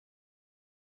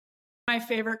my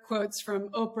favorite quotes from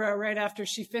Oprah right after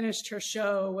she finished her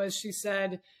show was she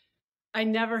said,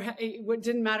 it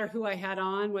didn't matter who I had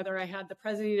on, whether I had the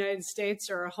president of the United States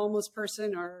or a homeless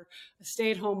person or a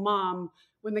stay-at-home mom.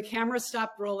 When the camera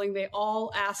stopped rolling, they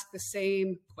all asked the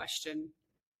same question.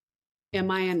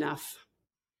 Am I enough?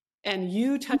 And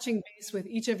you touching base with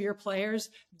each of your players,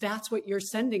 that's what you're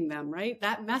sending them, right?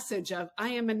 That message of I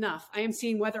am enough. I am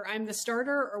seeing whether I'm the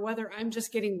starter or whether I'm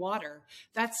just getting water.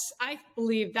 I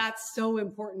believe that's so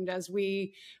important as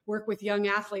we work with young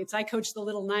athletes. I coach the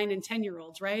little 9 and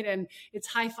 10-year-olds, right? And it's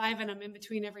high fiving them in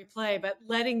between every play, but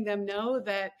letting them know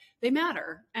that they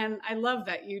matter. And I love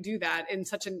that you do that in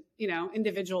such an,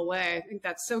 individual way. I think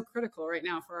that's so critical right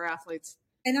now for our athletes.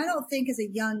 And I don't think as a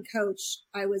young coach,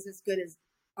 I was as good as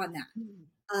on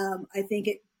that. I think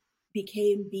it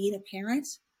became being a parent.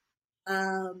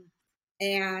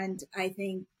 And I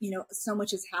think, so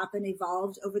much has happened,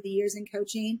 evolved over the years in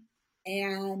coaching.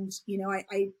 And,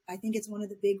 I think it's one of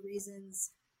the big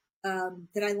reasons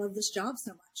that I love this job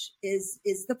so much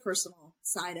is the personal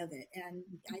side of it. And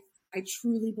I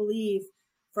truly believe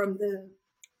from the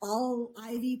all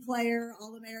Ivy player,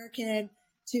 all American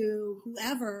to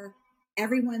whoever,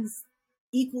 everyone's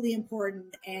equally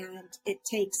important, and it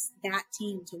takes that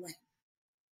team to win.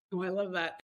 Oh, I love that.